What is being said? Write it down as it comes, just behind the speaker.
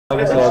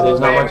Like I said, there's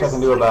not much I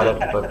can do about it,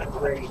 but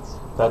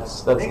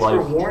that's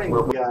life.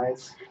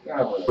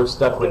 We're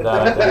stuck with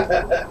that, I think.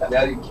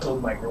 Now you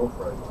killed my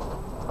girlfriend.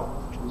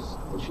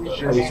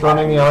 Are you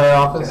storming the LA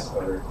office?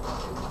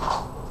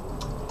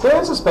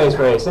 There is a space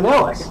race in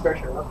Ellis.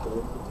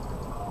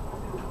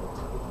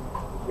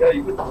 Yeah,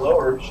 you could blow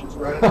her. She's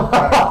running.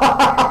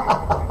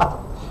 I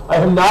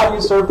am not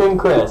usurping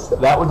Chris.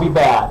 That would be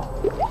bad.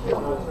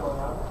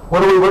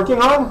 What are we working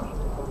on?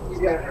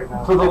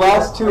 For the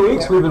last 2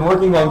 weeks, we've been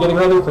working on getting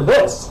ready for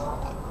this.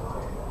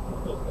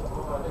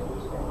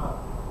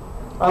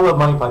 I love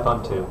Monty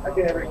Python too.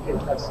 You're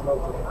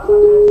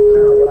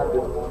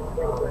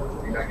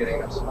not getting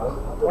enough smoke.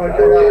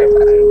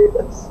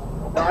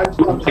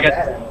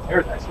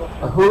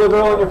 A hula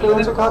girl in your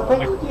freelancer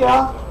cockpit?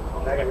 Yeah.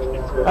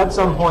 At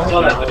some point.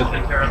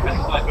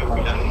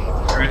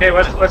 Okay,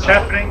 what's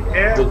happening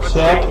here? The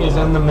check is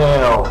in the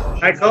mail.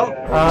 Michael?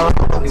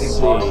 Let's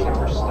see.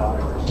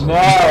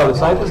 No, the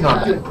site is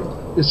not.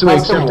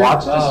 Custom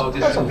watches?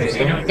 That's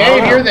interesting.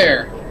 Dave, you're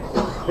there.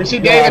 We see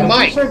Dave and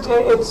Mike. There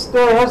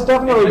has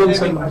definitely been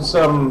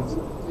some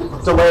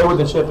delay with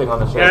the shipping on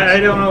the show. Yeah, I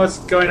don't know what's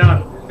going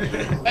on.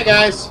 Hey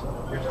guys.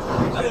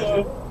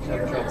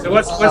 So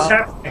what's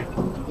happening?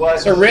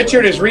 So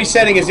Richard is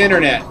resetting his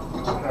internet.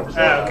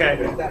 Okay.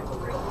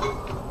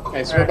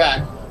 Okay, so we're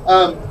back.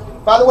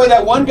 By the way,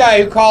 that one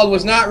guy who called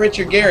was not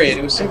Richard Garriott.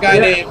 It was some guy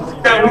named. We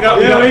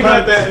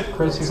got that.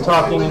 Chris is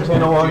talking in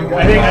channel 1.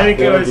 I think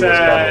it was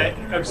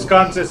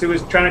Absconsus who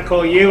was trying to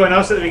call you and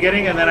us at the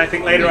beginning, and then I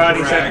think later on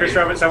he said, Chris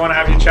Roberts, I want to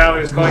have your child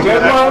who was calling you.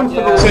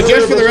 So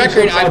just for the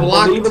record, I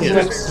blocked him.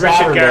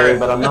 Richard Garriott,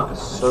 but I'm not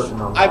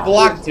certain on that. I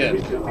blocked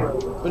him.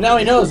 But now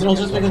he knows, and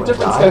it'll just make a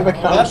difference.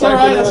 That's all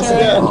right. That's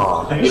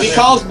all right. If he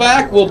calls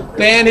back, we'll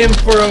ban him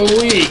for a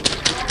week.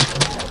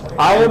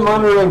 I am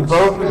monitoring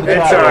both of the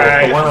chat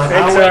rooms, the one on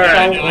our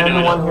website and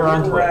the one here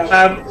on Twitch.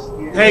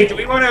 Hey, do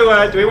we want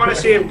to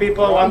see if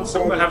people have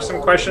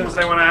some questions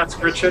they want to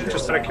ask Richard,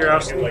 just out of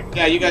curiosity?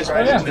 Yeah, you guys.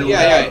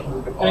 Yeah.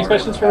 Any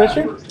questions for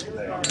Richard?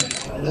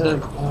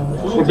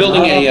 We're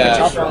building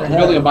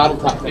a bottle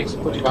top thing. So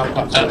put your bottle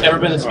tops. Ever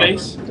been to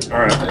space?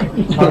 Alright.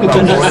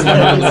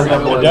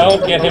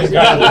 Don't get him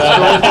going.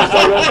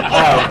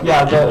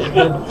 Yeah,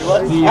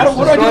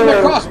 What do I do with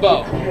my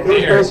crossbow? It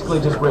was basically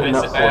just written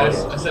up for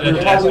us. We were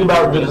talking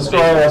about the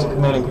destroyer as a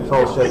command and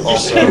control ship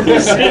also.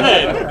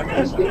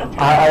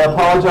 I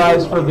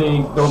apologize for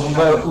the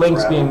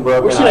links being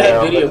broken. We should have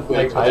had video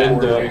footage. I didn't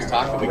do it.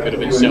 We could have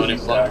been showing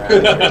him.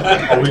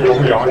 Are we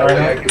on right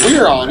now?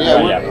 We're on,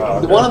 yeah.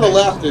 The one on the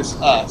left is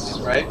us,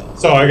 right?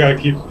 So I gotta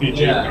keep PG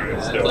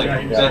still.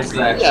 Yeah,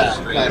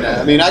 kinda.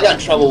 I mean, I got in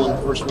trouble when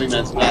the first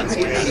Wingman's nuts.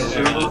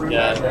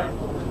 Yeah.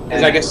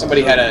 Because I guess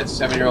somebody had a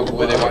 7-year-old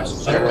boy they watched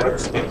the show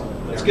with.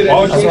 Okay,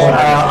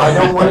 I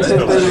don't want to say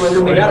things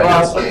like that. I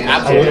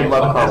would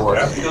love Star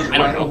Wars. I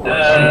don't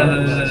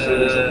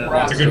know.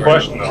 That's a good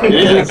question, though.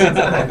 Yeah. I'll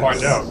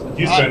find out.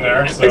 He's been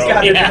there, so.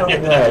 Yeah,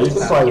 you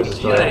can play with the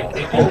story.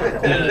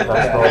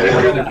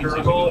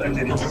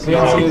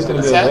 CNC is going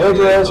to be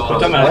Aegis,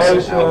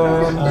 Constellation,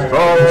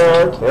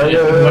 Carrier.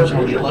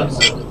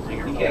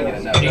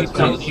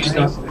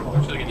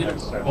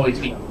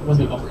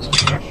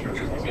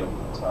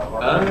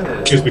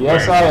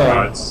 Yes, I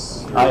am.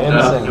 I am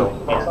single.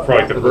 For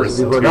like the first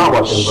We're not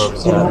watching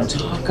books. Don't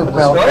talk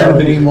about that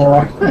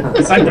anymore.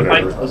 Isn't it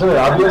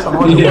obvious? I'm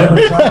on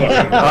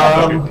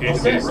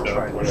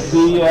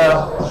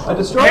a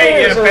destroyer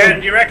Hey, is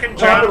Ben, do you reckon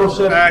John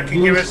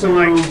can give us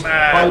some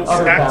fight other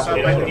stats on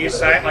capitals. the new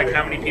site, like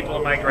how many people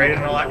have migrated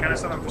and all that kind of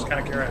stuff? I'm just kind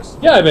of curious.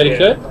 Yeah, I bet he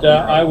could.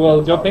 I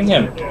will go ping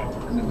him.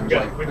 What do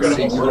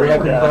you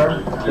reckon,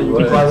 Claire? In the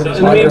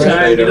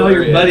meantime, get all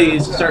your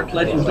buddies to start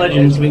pledging so we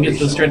can get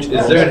the stretch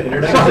goals. Is there an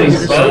internet?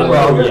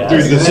 Well, yeah.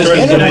 Dude, the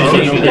stretch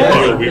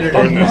goals, we've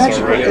learned this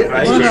already.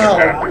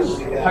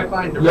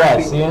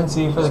 Yeah, CNC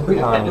for the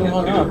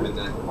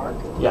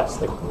Yes.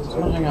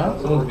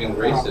 Someone's being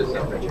racist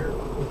up here.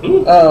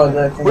 Oh,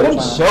 We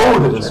didn't show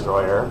the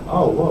destroyer.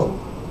 Oh, whoa.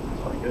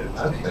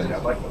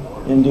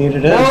 Indeed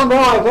it No,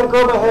 I gotta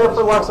grow my hair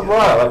for lots of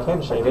while. I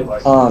can't shave it.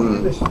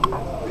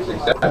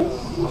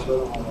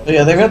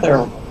 Yeah, they got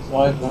their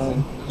Wi-Fi.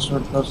 So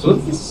what's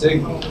the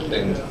SIG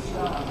thing?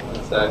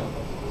 What's that?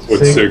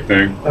 What's SIG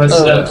thing? That's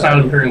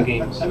Sound Imperium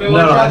Games.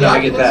 No, I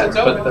get that.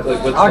 But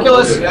like, what's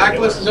Oculus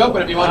is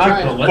open if you want to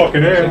try it.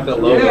 Fucking Take the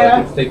logo.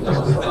 Yeah. Take the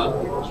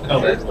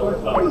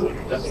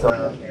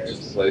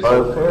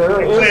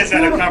Plays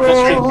at a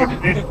conference room.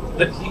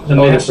 The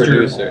master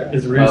producer.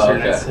 is Rooster.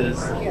 Okay. That's his.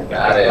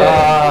 Got it.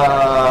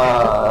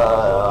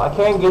 I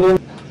can't get in.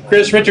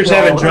 Chris, Richard's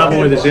having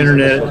trouble with his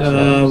internet.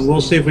 We'll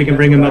see if we can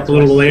bring him up a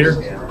little later.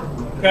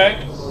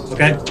 Okay.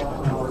 Okay.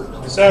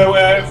 So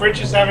if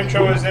Richard's having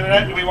trouble with his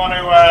internet, do we want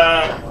to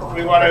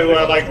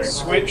like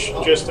switch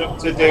just to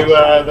do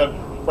the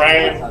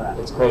Brian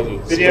It's crazy.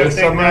 video Space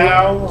thing Summary.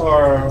 now,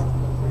 or?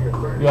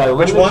 Yeah, the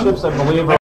Which limited one? ships, I believe, are